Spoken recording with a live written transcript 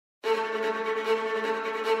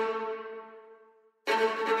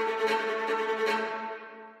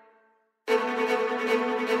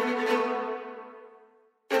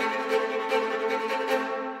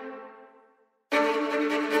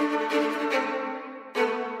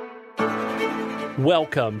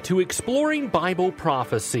Welcome to Exploring Bible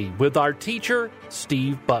Prophecy with our teacher,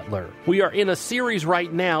 Steve Butler. We are in a series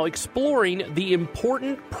right now exploring the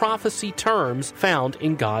important prophecy terms found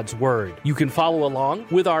in God's Word. You can follow along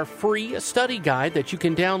with our free study guide that you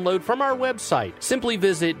can download from our website. Simply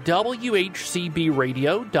visit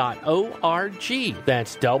whcbradio.org.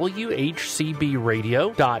 That's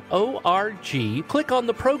whcbradio.org. Click on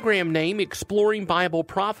the program name Exploring Bible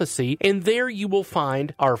Prophecy, and there you will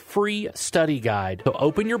find our free study guide. So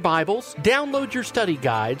open your Bibles, download your study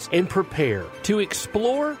guides, and prepare to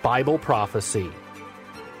explore Bible prophecy.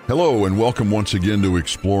 Hello, and welcome once again to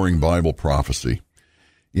Exploring Bible Prophecy.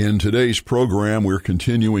 In today's program, we're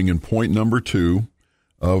continuing in point number 2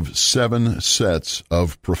 of 7 sets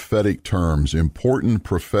of prophetic terms, important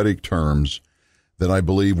prophetic terms that I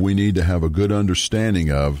believe we need to have a good understanding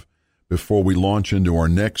of before we launch into our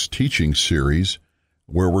next teaching series,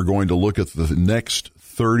 where we're going to look at the next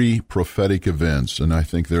 30 prophetic events, and I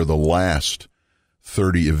think they're the last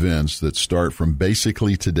 30 events that start from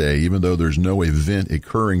basically today. Even though there's no event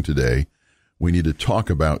occurring today, we need to talk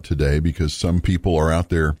about today because some people are out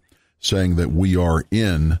there saying that we are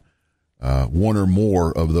in one or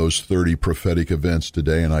more of those 30 prophetic events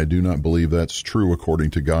today, and I do not believe that's true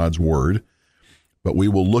according to God's Word. But we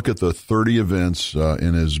will look at the 30 events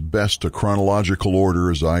in as best a chronological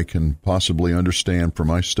order as I can possibly understand from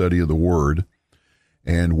my study of the Word.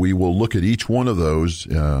 And we will look at each one of those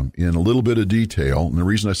in a little bit of detail. And the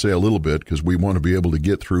reason I say a little bit, because we want to be able to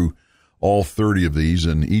get through all 30 of these,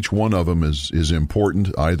 and each one of them is important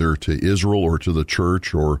either to Israel or to the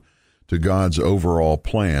church or to God's overall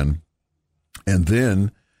plan. And then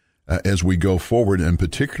as we go forward, and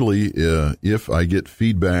particularly if I get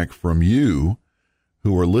feedback from you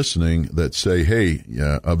who are listening that say, hey,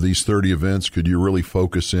 of these 30 events, could you really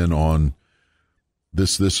focus in on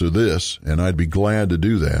this, or this? And I'd be glad to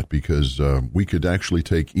do that because we could actually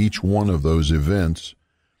take each one of those events,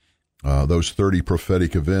 those 30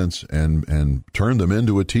 prophetic events, and turn them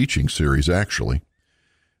into a teaching series, actually.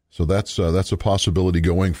 So that's a possibility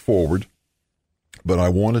going forward. But I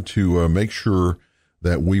wanted to make sure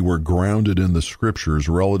that we were grounded in the Scriptures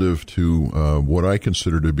relative to what I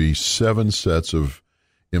consider to be 7 sets of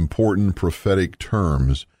important prophetic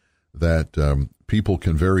terms that people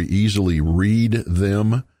can very easily read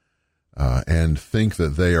them and think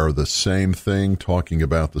that they are the same thing, talking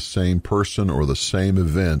about the same person or the same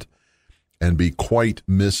event, and be quite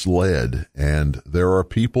misled. And there are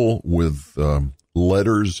people with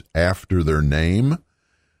letters after their name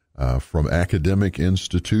from academic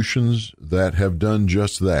institutions that have done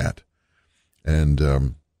just that.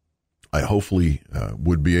 And I hopefully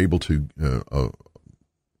would be able to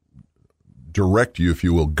direct you, if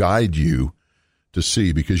you will, guide you to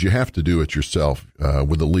see, because you have to do it yourself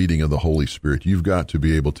with the leading of the Holy Spirit. You've got to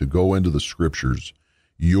be able to go into the Scriptures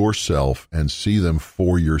yourself and see them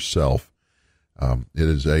for yourself. It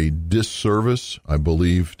is a disservice, I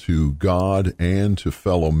believe, to God and to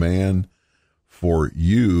fellow man for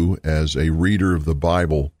you as a reader of the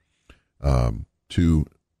Bible to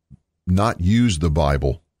not use the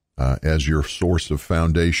Bible as your source of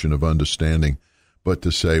foundation of understanding, but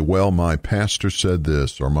to say, well, my pastor said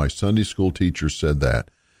this, or my Sunday school teacher said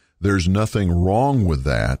that. There's nothing wrong with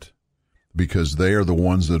that, because they are the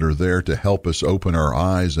ones that are there to help us open our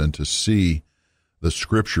eyes and to see the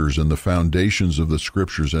Scriptures and the foundations of the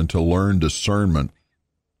Scriptures and to learn discernment.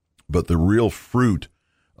 But the real fruit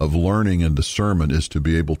of learning and discernment is to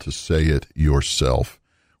be able to say it yourself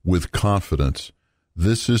with confidence.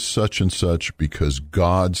 This is such and such because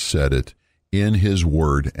God said it in His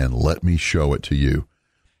Word, and let me show it to you.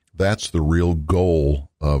 That's the real goal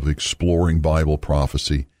of exploring Bible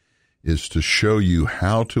prophecy, is to show you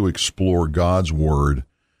how to explore God's Word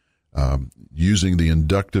using the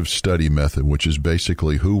inductive study method, which is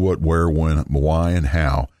basically who, what, where, when, why, and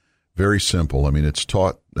how. Very simple. I mean, it's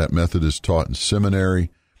taught, that method is taught in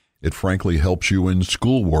seminary. It frankly helps you in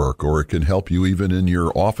schoolwork, or it can help you even in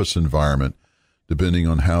your office environment, depending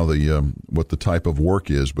on how what the type of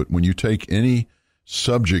work is. But when you take any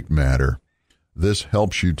subject matter, this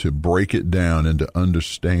helps you to break it down and to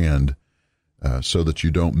understand so that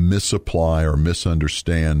you don't misapply or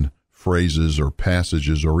misunderstand phrases or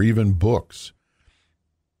passages or even books,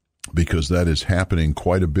 because that is happening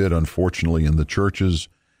quite a bit, unfortunately, in the churches,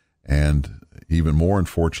 and even more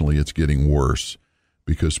unfortunately, it's getting worse.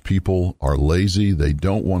 Because people are lazy. They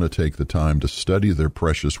don't want to take the time to study their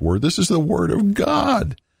precious Word. This is the Word of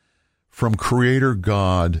God from Creator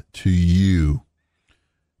God to you.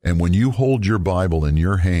 And when you hold your Bible in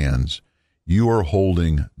your hands, you are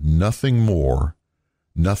holding nothing more,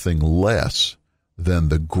 nothing less than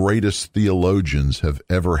the greatest theologians have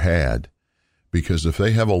ever had. Because if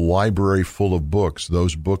they have a library full of books,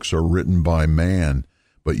 those books are written by man,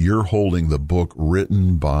 but you're holding the book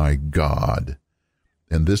written by God.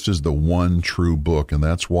 And this is the one true book, and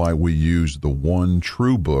that's why we use the one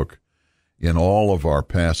true book in all of our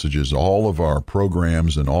passages, all of our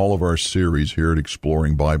programs, and all of our series here at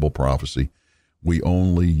Exploring Bible Prophecy. We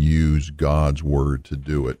only use God's Word to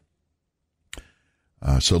do it.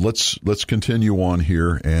 So let's continue on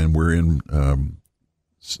here, and we're in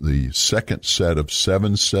the second set of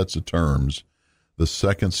 7 sets of terms. The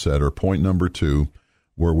second set, or point number 2,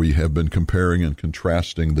 where we have been comparing and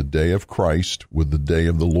contrasting the day of Christ with the day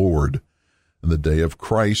of the Lord. And the day of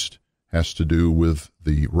Christ has to do with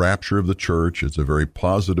the rapture of the church. It's a very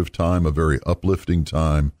positive time, a very uplifting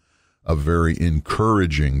time, a very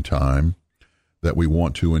encouraging time that we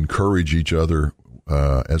want to encourage each other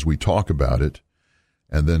as we talk about it.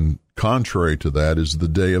 And then contrary to that is the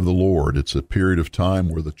day of the Lord. It's a period of time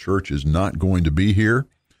where the church is not going to be here.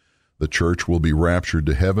 The church will be raptured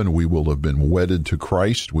to heaven. We will have been wedded to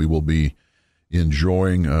Christ. We will be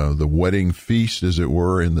enjoying the wedding feast, as it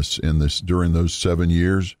were, in this during those 7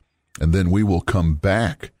 years. And then we will come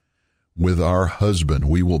back with our husband.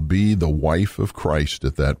 We will be the wife of Christ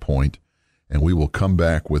at that point, and we will come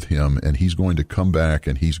back with him, and he's going to come back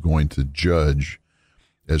and he's going to judge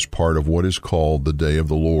as part of what is called the day of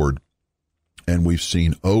the Lord. And we've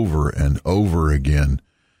seen over and over again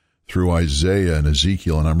through Isaiah and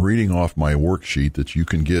Ezekiel, and I'm reading off my worksheet that you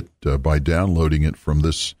can get by downloading it from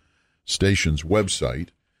this station's website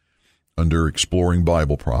under Exploring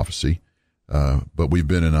Bible Prophecy. But we've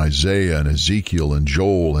been in Isaiah and Ezekiel and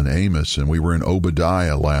Joel and Amos, and we were in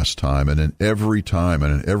Obadiah last time, and in every time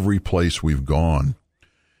and in every place we've gone,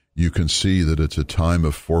 you can see that it's a time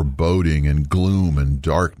of foreboding and gloom and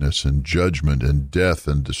darkness and judgment and death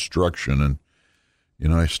and destruction. And,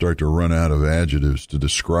 I start to run out of adjectives to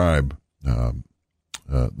describe.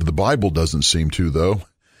 The Bible doesn't seem to, though.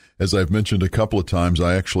 As I've mentioned a couple of times,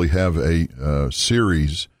 I actually have a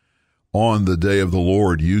series on the day of the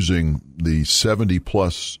Lord using the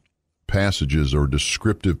 70-plus passages or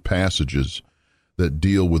descriptive passages that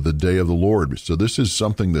deal with the day of the Lord. So this is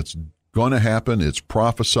something that's going to happen. It's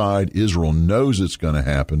prophesied. Israel knows it's going to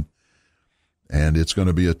happen, and it's going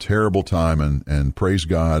to be a terrible time. And praise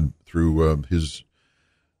God, through his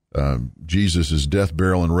Jesus' death,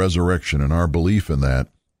 burial, and resurrection, and our belief in that,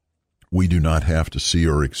 we do not have to see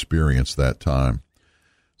or experience that time.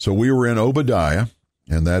 So we were in Obadiah,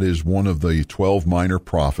 and that is one of the 12 minor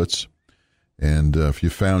prophets. And if you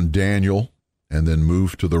found Daniel and then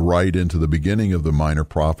moved to the right into the beginning of the minor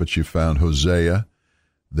prophets, you found Hosea.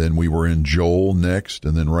 Then we were in Joel next,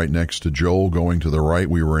 and then right next to Joel, going to the right,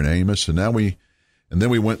 we were in Amos. And then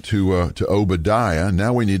we went to Obadiah.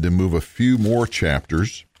 Now we need to move a few more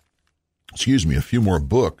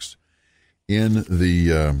books in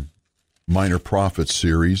the Minor Prophets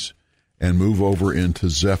series and move over into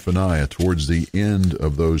Zephaniah towards the end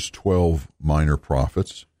of those 12 minor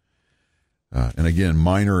prophets. And again,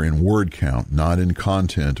 minor in word count, not in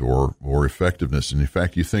content or effectiveness. And in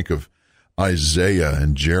fact, you think of Isaiah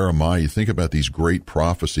and Jeremiah, you think about these great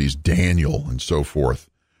prophecies, Daniel and so forth,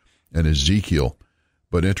 and Ezekiel.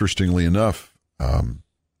 But interestingly enough, the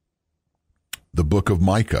book of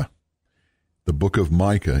Micah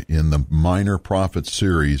in the Minor Prophets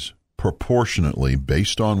series, proportionately,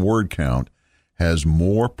 based on word count, has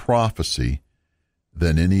more prophecy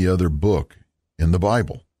than any other book in the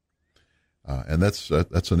Bible. And that's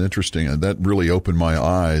an interesting, that really opened my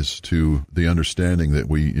eyes to the understanding that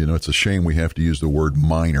it's a shame we have to use the word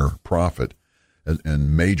minor prophet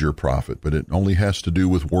and major prophet, but it only has to do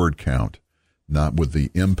with word count, not with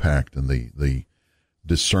the impact and the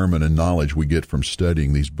discernment and knowledge we get from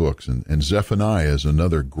studying these books. And Zephaniah is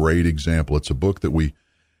another great example. It's a book that we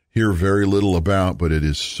hear very little about, but it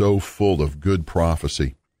is so full of good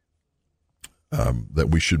prophecy that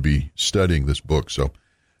we should be studying this book. So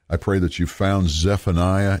I pray that you found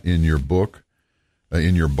Zephaniah in your book,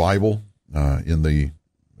 in your Bible, in the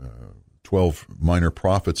 12 minor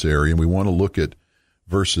prophets area. And we want to look at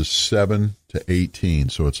verses 7 to 18.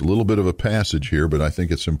 So it's a little bit of a passage here, but I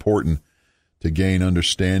think it's important to gain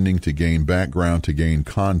understanding, to gain background, to gain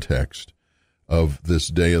context of this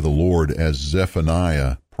day of the Lord as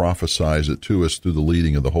Zephaniah prophesies it to us through the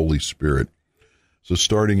leading of the Holy Spirit. So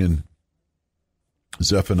starting in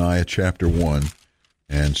Zephaniah chapter 1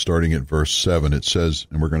 and starting at verse 7, it says,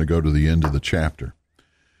 and we're going to go to the end of the chapter,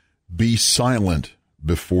 "Be silent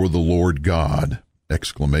before the Lord God!"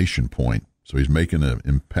 Exclamation point. So he's making an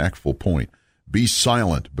impactful point. Be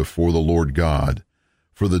silent before the Lord God,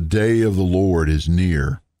 for the day of the Lord is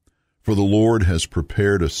near. For the Lord has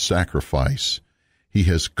prepared a sacrifice. He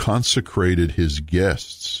has consecrated his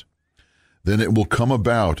guests. Then it will come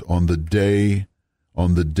about on the day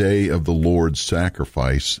of the Lord's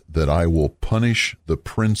sacrifice that I will punish the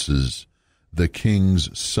princes, the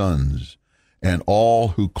king's sons, and all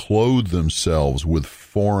who clothe themselves with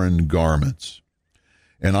foreign garments.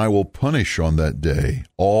 And I will punish on that day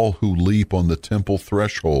all who leap on the temple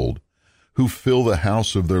threshold, who fill the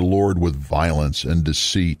house of their Lord with violence and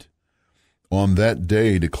deceit. On that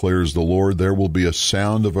day, declares the Lord, there will be a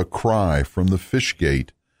sound of a cry from the fish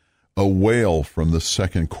gate, a wail from the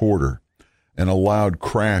second quarter, and a loud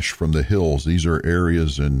crash from the hills. These are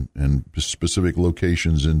areas and specific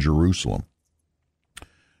locations in Jerusalem.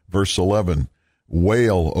 Verse 11,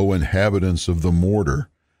 wail, O inhabitants of the mortar,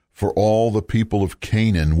 for all the people of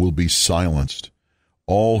Canaan will be silenced.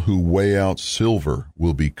 All who weigh out silver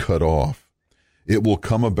will be cut off. It will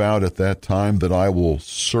come about at that time that I will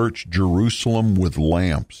search Jerusalem with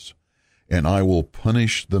lamps, and I will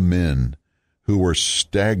punish the men who are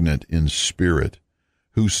stagnant in spirit,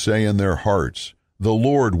 who say in their hearts, the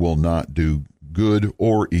Lord will not do good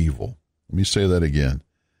or evil. Let me say that again.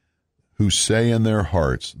 Who say in their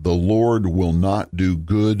hearts, the Lord will not do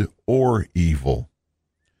good or evil.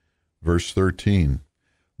 Verse 13,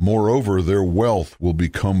 moreover, their wealth will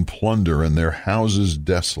become plunder and their houses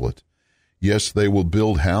desolate. Yes, they will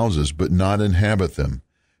build houses, but not inhabit them,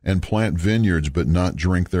 and plant vineyards, but not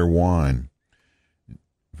drink their wine.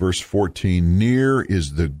 Verse 14, near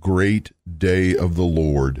is the great day of the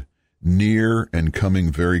Lord, near and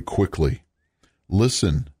coming very quickly.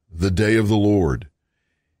 Listen, the day of the Lord.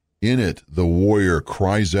 In it the warrior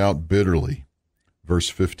cries out bitterly. Verse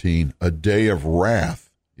 15, a day of wrath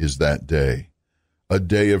is that day, a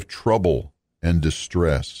day of trouble and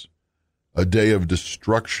distress, a day of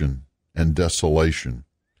destruction and desolation,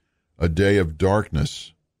 a day of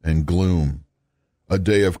darkness and gloom, a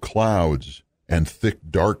day of clouds and thick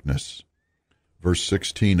darkness. Verse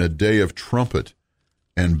 16, a day of trumpet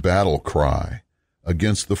and battle cry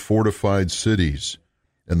against the fortified cities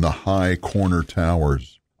and the high corner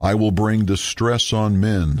towers. I will bring distress on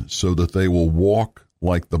men so that they will walk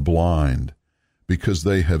like the blind, because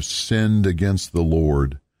they have sinned against the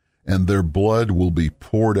Lord, and their blood will be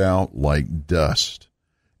poured out like dust,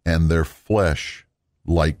 and their flesh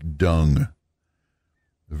like dung.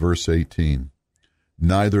 Verse 18,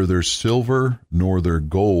 neither their silver nor their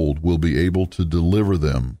gold will be able to deliver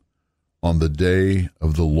them on the day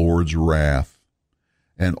of the Lord's wrath,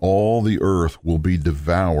 and all the earth will be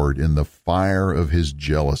devoured in the fire of his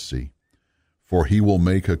jealousy, for he will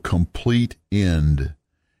make a complete end,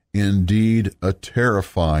 indeed a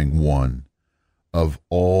terrifying one, of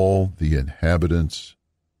all the inhabitants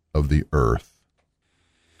of the earth.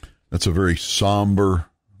 That's a very somber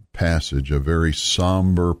passage, a very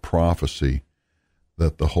somber prophecy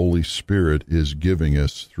that the Holy Spirit is giving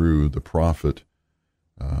us through the prophet,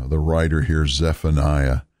 the writer here,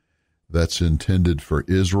 Zephaniah. That's intended for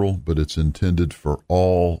Israel, but it's intended for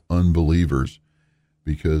all unbelievers,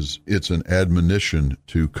 because it's an admonition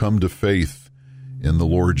to come to faith in the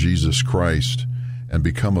Lord Jesus Christ and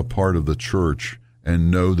become a part of the church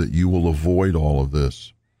and know that you will avoid all of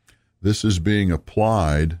this. This is being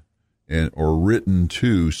applied or written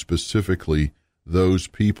to specifically those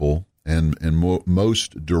people and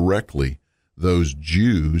most directly those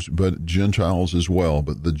Jews, but Gentiles as well,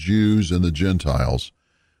 but the Jews and the Gentiles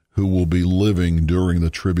who will be living during the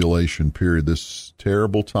tribulation period, this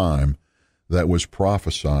terrible time that was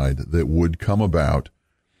prophesied that would come about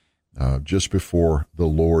just before the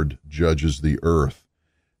Lord judges the earth.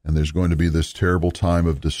 And there's going to be this terrible time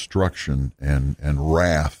of destruction and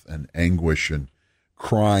wrath and anguish and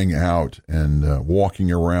crying out and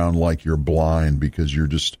walking around like you're blind because you're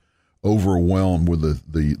just overwhelmed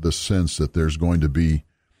with the sense that there's going to be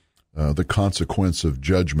the consequence of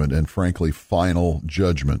judgment, and frankly, final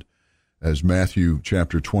judgment. As Matthew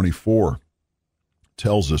chapter 24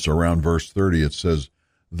 tells us around verse 30, it says,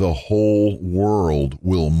 the whole world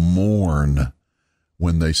will mourn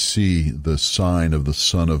when they see the sign of the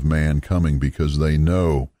Son of Man coming, because they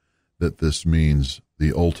know that this means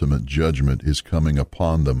the ultimate judgment is coming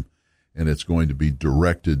upon them, and it's going to be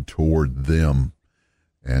directed toward them.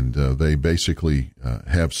 And they basically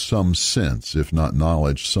have some sense, if not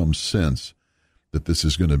knowledge, some sense that this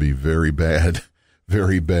is going to be very bad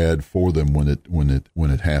for them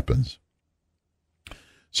when it happens.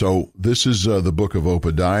 So this is the book of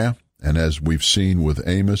Obadiah, and as we've seen with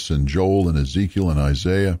Amos and Joel and Ezekiel and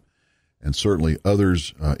Isaiah, and certainly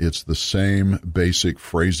others, it's the same basic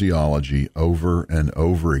phraseology over and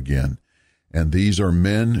over again. And these are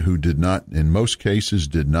men who in most cases,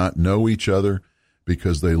 did not know each other,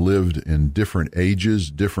 because they lived in different ages,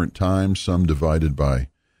 different times, some divided by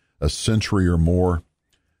a century or more,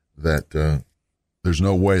 that there's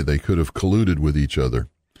no way they could have colluded with each other.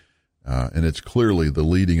 And it's clearly the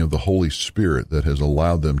leading of the Holy Spirit that has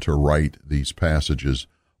allowed them to write these passages,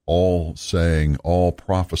 all saying, all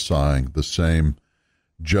prophesying the same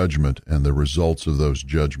judgment and the results of those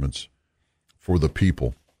judgments for the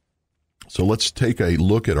people. So let's take a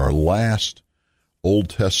look at our last Old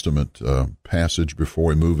Testament passage before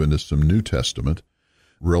we move into some New Testament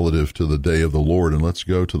relative to the day of the Lord. And let's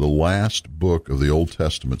go to the last book of the Old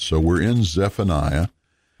Testament. So we're in Zephaniah,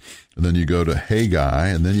 and then you go to Haggai,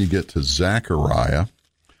 and then you get to Zechariah,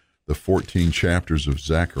 the 14 chapters of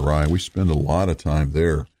Zechariah. We spend a lot of time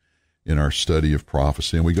there in our study of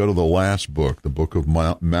prophecy. And we go to the last book, the book of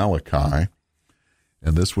Malachi,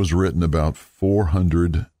 and this was written about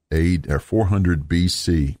 400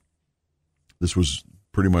 BC. This was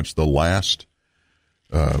pretty much the last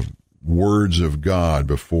words of God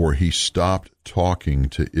before he stopped talking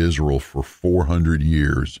to Israel for 400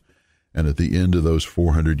 years. And at the end of those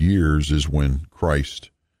 400 years is when Christ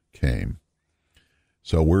came.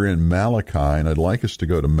 So we're in Malachi, and I'd like us to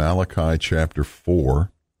go to Malachi chapter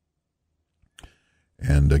 4.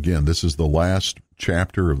 And again, this is the last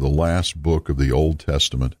chapter of the last book of the Old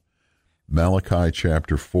Testament, Malachi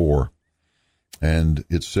chapter 4. And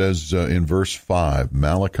it says in verse 5,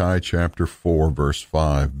 Malachi chapter 4, verse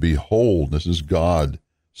 5, "Behold," this is God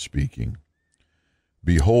speaking,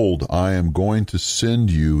 "Behold, I am going to send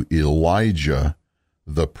you Elijah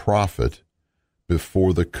the prophet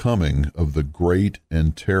before the coming of the great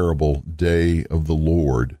and terrible day of the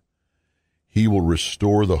Lord. He will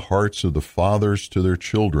restore the hearts of the fathers to their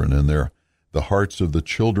children, and the hearts of the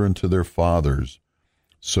children to their fathers,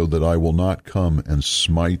 so that I will not come and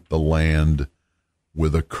smite the land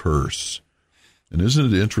with a curse." And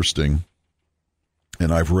isn't it interesting?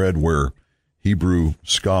 And I've read where Hebrew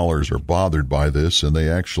scholars are bothered by this, and they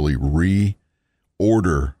actually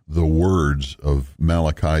reorder the words of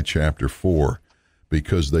Malachi chapter 4,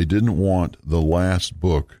 because they didn't want the last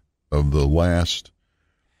book of the last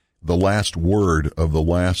word of the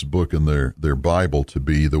last book in their Bible to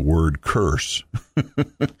be the word curse,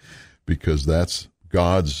 because that's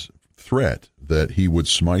God's threat, that he would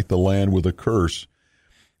smite the land with a curse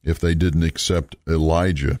if they didn't accept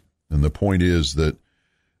Elijah. And the point is that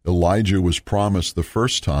Elijah was promised the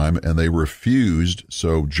first time, and they refused,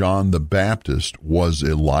 so John the Baptist was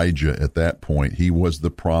Elijah at that point. He was the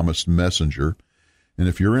promised messenger. And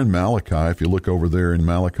if you're in Malachi, if you look over there in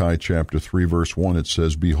Malachi chapter 3, verse 1, it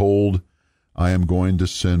says, "Behold, I am going to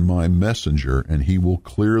send my messenger, and he will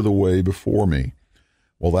clear the way before me."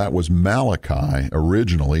 Well, that was Malachi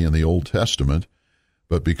originally in the Old Testament,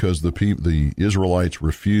 but because the Israelites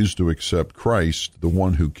refused to accept Christ, the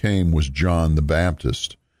one who came was John the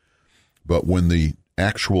Baptist. But when the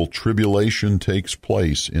actual tribulation takes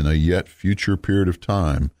place in a yet future period of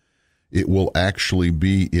time, it will actually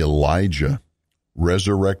be Elijah,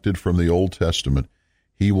 resurrected from the Old Testament.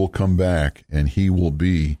 He will come back, and he will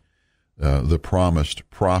be the promised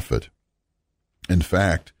prophet. In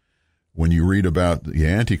fact, when you read about the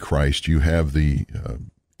Antichrist, you have the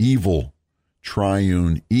evil,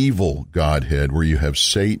 triune, evil Godhead, where you have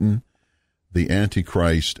Satan, the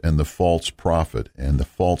Antichrist, and the false prophet. And the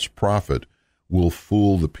false prophet will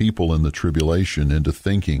fool the people in the tribulation into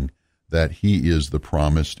thinking that he is the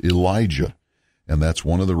promised Elijah. And that's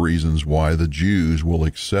one of the reasons why the Jews will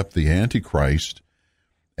accept the Antichrist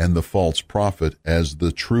and the false prophet as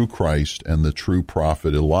the true Christ and the true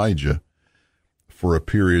prophet Elijah for a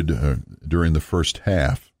period during the first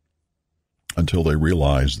half, until they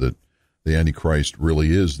realize that the Antichrist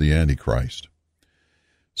really is the Antichrist.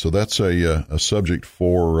 So that's a subject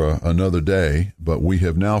for another day, but we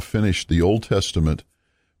have now finished the Old Testament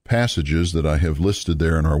passages that I have listed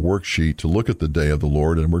there in our worksheet to look at the day of the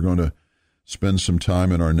Lord, and we're going to spend some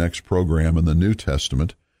time in our next program in the New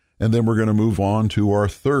Testament, and then we're going to move on to our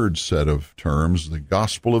third set of terms, the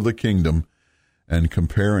gospel of the kingdom, and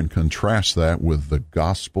compare and contrast that with the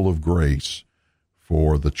gospel of grace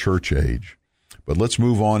for the church age. But let's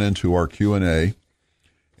move on into our Q&A,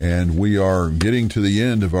 and we are getting to the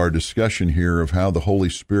end of our discussion here of how the Holy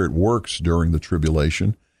Spirit works during the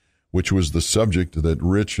tribulation, which was the subject that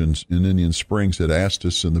Rich in Indian Springs had asked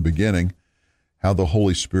us in the beginning, how the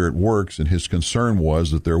Holy Spirit works, and his concern was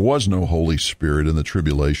that there was no Holy Spirit in the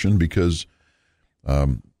tribulation, because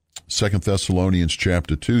 2 Thessalonians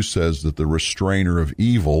chapter 2 says that the restrainer of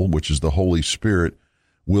evil, which is the Holy Spirit,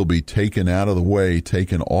 will be taken out of the way,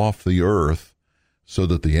 taken off the earth, so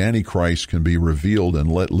that the Antichrist can be revealed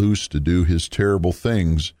and let loose to do his terrible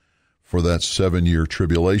things for that 7-year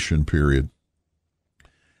tribulation period.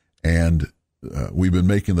 And we've been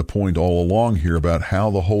making the point all along here about how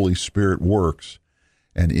the Holy Spirit works.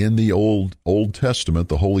 And in the Old Testament,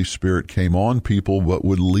 the Holy Spirit came on people but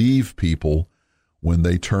would leave people when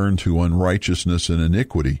they turned to unrighteousness and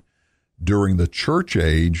iniquity. During the church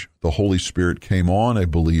age, the Holy Spirit came on a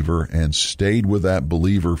believer and stayed with that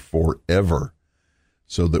believer forever.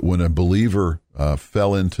 So that when a believer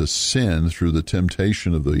fell into sin through the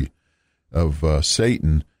temptation of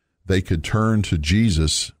Satan, they could turn to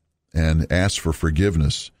Jesus and ask for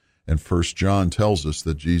forgiveness. And 1 John tells us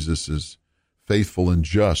that Jesus is faithful and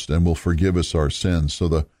just and will forgive us our sins. So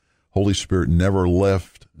the Holy Spirit never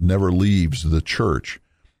leaves the church.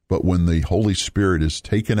 But when the Holy Spirit is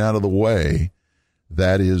taken out of the way,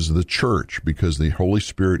 that is the church, because the Holy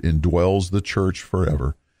Spirit indwells the church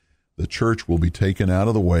forever. The church will be taken out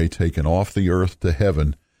of the way, taken off the earth to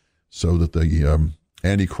heaven, so that the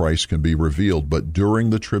Antichrist can be revealed. But during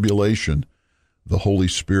the tribulation, the Holy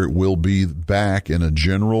Spirit will be back in a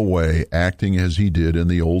general way, acting as he did in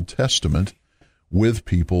the Old Testament with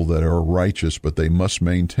people that are righteous, but they must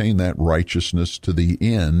maintain that righteousness to the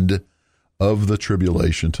end of the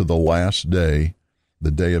tribulation, to the last day,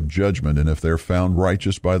 the day of judgment. And if they're found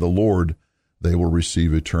righteous by the Lord, they will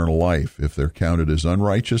receive eternal life. If they're counted as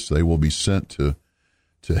unrighteous, they will be sent to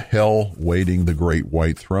hell, waiting the great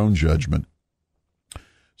white throne judgment.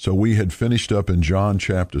 So we had finished up in John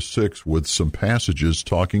chapter 6 with some passages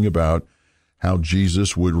talking about how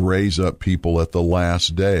Jesus would raise up people at the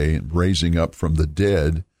last day, raising up from the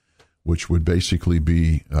dead, which would basically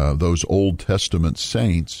be those Old Testament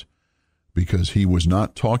saints, because he was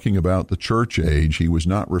not talking about the church age. He was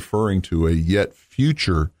not referring to a yet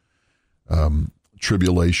future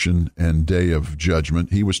tribulation and day of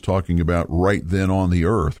judgment. He was talking about right then on the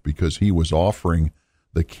earth, because he was offering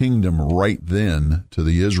the kingdom right then to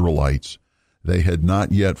the Israelites. They had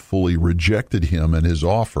not yet fully rejected him and his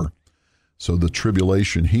offer. So the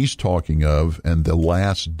tribulation he's talking of and the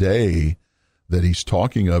last day that he's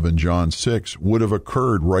talking of in John 6 would have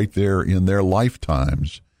occurred right there in their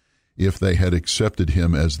lifetimes if they had accepted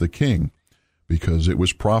him as the king, because it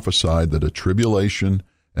was prophesied that a tribulation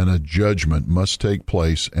and a judgment must take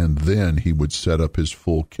place, and then he would set up his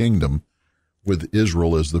full kingdom with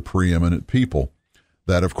Israel as the preeminent people.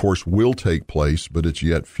 That, of course, will take place, but it's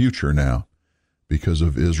yet future now because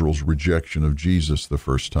of Israel's rejection of Jesus the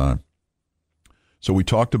first time. So we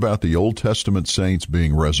talked about the Old Testament saints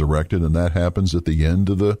being resurrected, and that happens at the end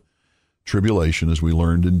of the tribulation, as we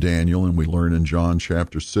learned in Daniel, and we learned in John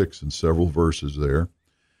chapter 6 and several verses there.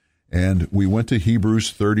 And we went to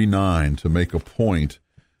Hebrews 39 to make a point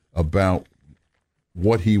about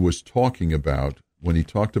what he was talking about when he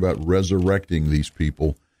talked about resurrecting these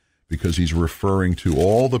people, because he's referring to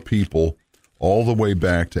all the people all the way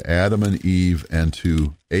back to Adam and Eve and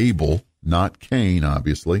to Abel, not Cain,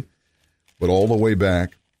 obviously, but all the way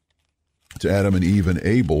back to Adam and Eve and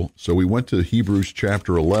Abel. So we went to Hebrews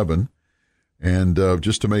chapter 11, and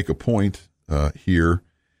just to make a point here,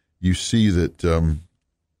 you see that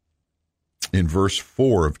in verse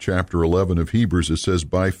 4 of chapter 11 of Hebrews, it says,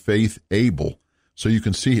 by faith Abel. So you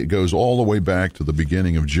can see it goes all the way back to the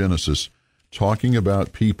beginning of Genesis, talking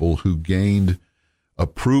about people who gained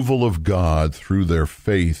approval of God through their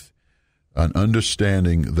faith, an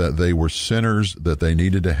understanding that they were sinners, that they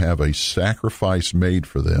needed to have a sacrifice made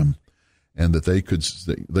for them, and that they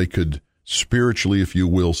could spiritually, if you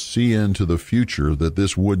will, see into the future that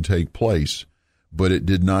this would take place, but it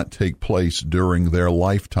did not take place during their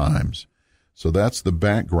lifetimes. So that's the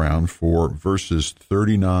background for verses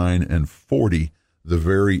 39 and 40, the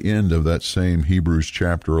very end of that same Hebrews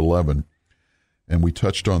chapter 11. And we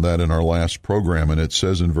touched on that in our last program, and it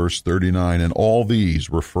says in verse 39, and all these,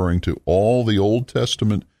 referring to all the Old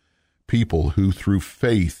Testament people who through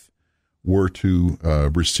faith were to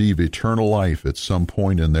receive eternal life at some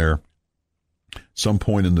point in the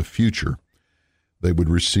future. They would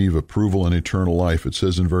receive approval and eternal life. It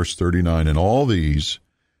says in verse 39, and all these,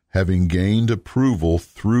 having gained approval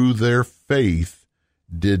through their faith,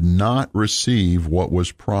 did not receive what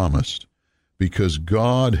was promised, because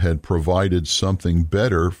God had provided something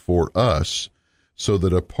better for us, so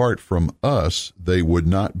that apart from us, they would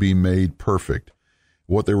not be made perfect.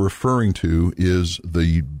 What they're referring to is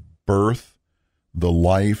the birth, the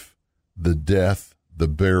life, the death, the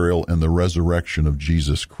burial, and the resurrection of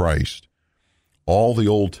Jesus Christ. All the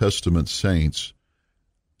Old Testament saints,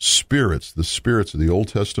 the spirits of the Old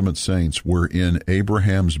Testament saints were in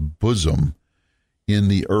Abraham's bosom in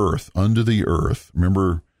the earth, under the earth.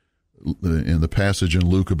 Remember in the passage in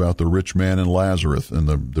Luke about the rich man and Lazarus, and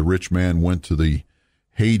the rich man went to the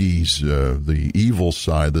Hades, the evil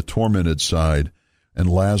side, the tormented side, and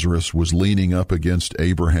Lazarus was leaning up against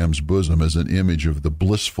Abraham's bosom as an image of the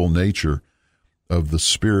blissful nature of the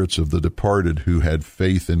spirits of the departed who had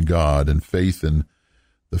faith in God and faith in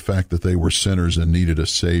the fact that they were sinners and needed a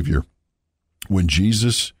Savior. When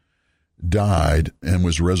Jesus died and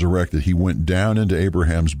was resurrected, he went down into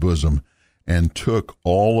Abraham's bosom and took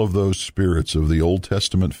all of those spirits of the Old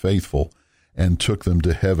Testament faithful and took them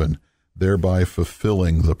to heaven, thereby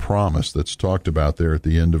fulfilling the promise that's talked about there at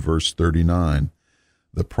the end of verse 39,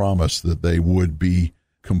 the promise that they would be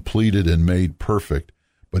completed and made perfect,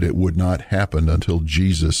 but it would not happen until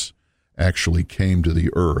Jesus actually came to the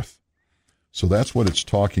earth. So that's what it's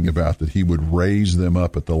talking about, that he would raise them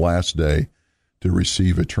up at the last day to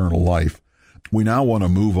receive eternal life. We now want to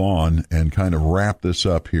move on and kind of wrap this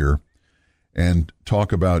up here and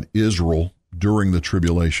talk about Israel during the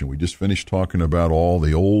tribulation. We just finished talking about all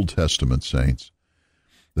the Old Testament saints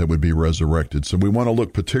that would be resurrected. So we want to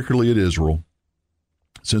look particularly at Israel,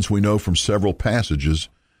 since we know from several passages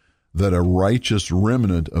that a righteous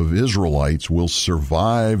remnant of Israelites will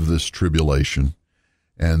survive this tribulation,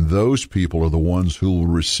 and those people are the ones who will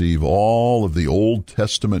receive all of the Old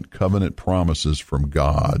Testament covenant promises from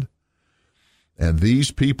God. And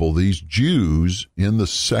these people, these Jews in the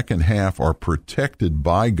second half, are protected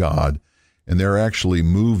by God, and they're actually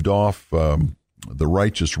moved off. The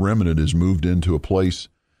righteous remnant is moved into a place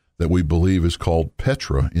that we believe is called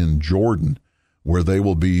Petra in Jordan, where they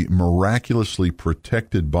will be miraculously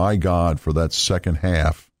protected by God for that second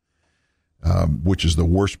half, which is the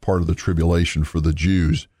worst part of the tribulation for the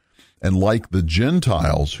Jews. And like the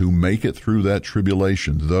Gentiles who make it through that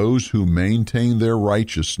tribulation, those who maintain their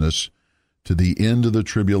righteousness to the end of the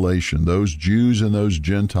tribulation, those Jews and those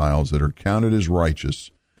Gentiles that are counted as righteous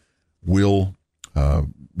will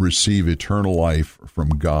receive eternal life from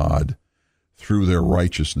God through their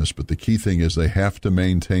righteousness. But the key thing is they have to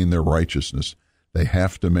maintain their righteousness. They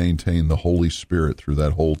have to maintain the Holy Spirit through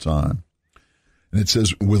that whole time. And it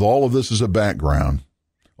says, with all of this as a background,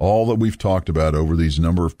 all that we've talked about over these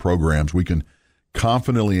number of programs, we can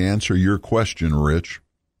confidently answer your question, Rich,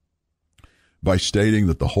 by stating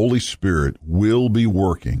that the Holy Spirit will be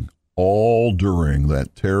working all during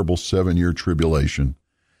that terrible 7-year tribulation,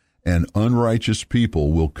 and unrighteous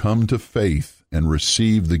people will come to faith and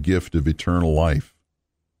receive the gift of eternal life.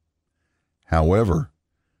 However,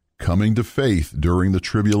 coming to faith during the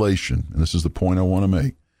tribulation, and this is the point I want to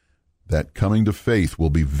make, that coming to faith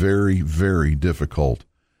will be very, very difficult.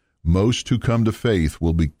 Most who come to faith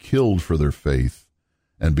will be killed for their faith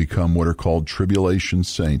and become what are called tribulation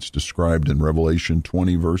saints, described in Revelation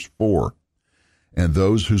 20, verse 4. And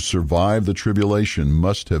those who survive the tribulation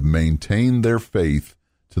must have maintained their faith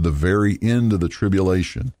to the very end of the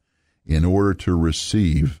tribulation in order to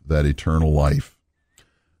receive that eternal life.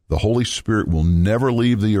 The Holy Spirit will never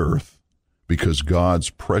leave the earth because God's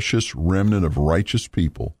precious remnant of righteous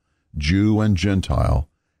people, Jew and Gentile,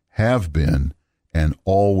 have been and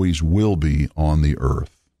always will be on the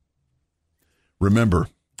earth. Remember,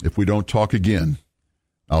 if we don't talk again,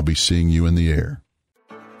 I'll be seeing you in the air.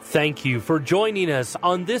 Thank you for joining us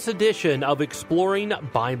on this edition of Exploring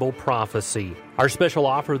Bible Prophecy. Our special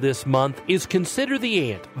offer this month is Consider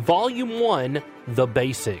the Ant, Volume 1, The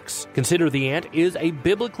Basics. Consider the Ant is a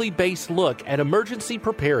biblically based look at emergency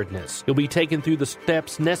preparedness. You'll be taken through the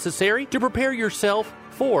steps necessary to prepare yourself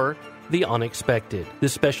for the unexpected.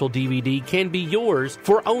 This special DVD can be yours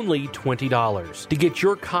for only $20. To get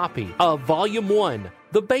your copy of Volume 1,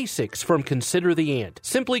 The Basics from Consider the Ant,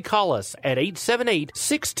 simply call us at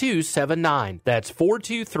 878-6279. That's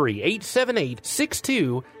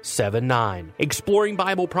 423-878-6279. Exploring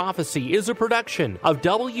Bible Prophecy is a production of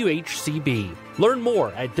WHCB. Learn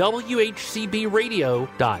more at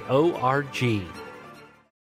WHCBradio.org.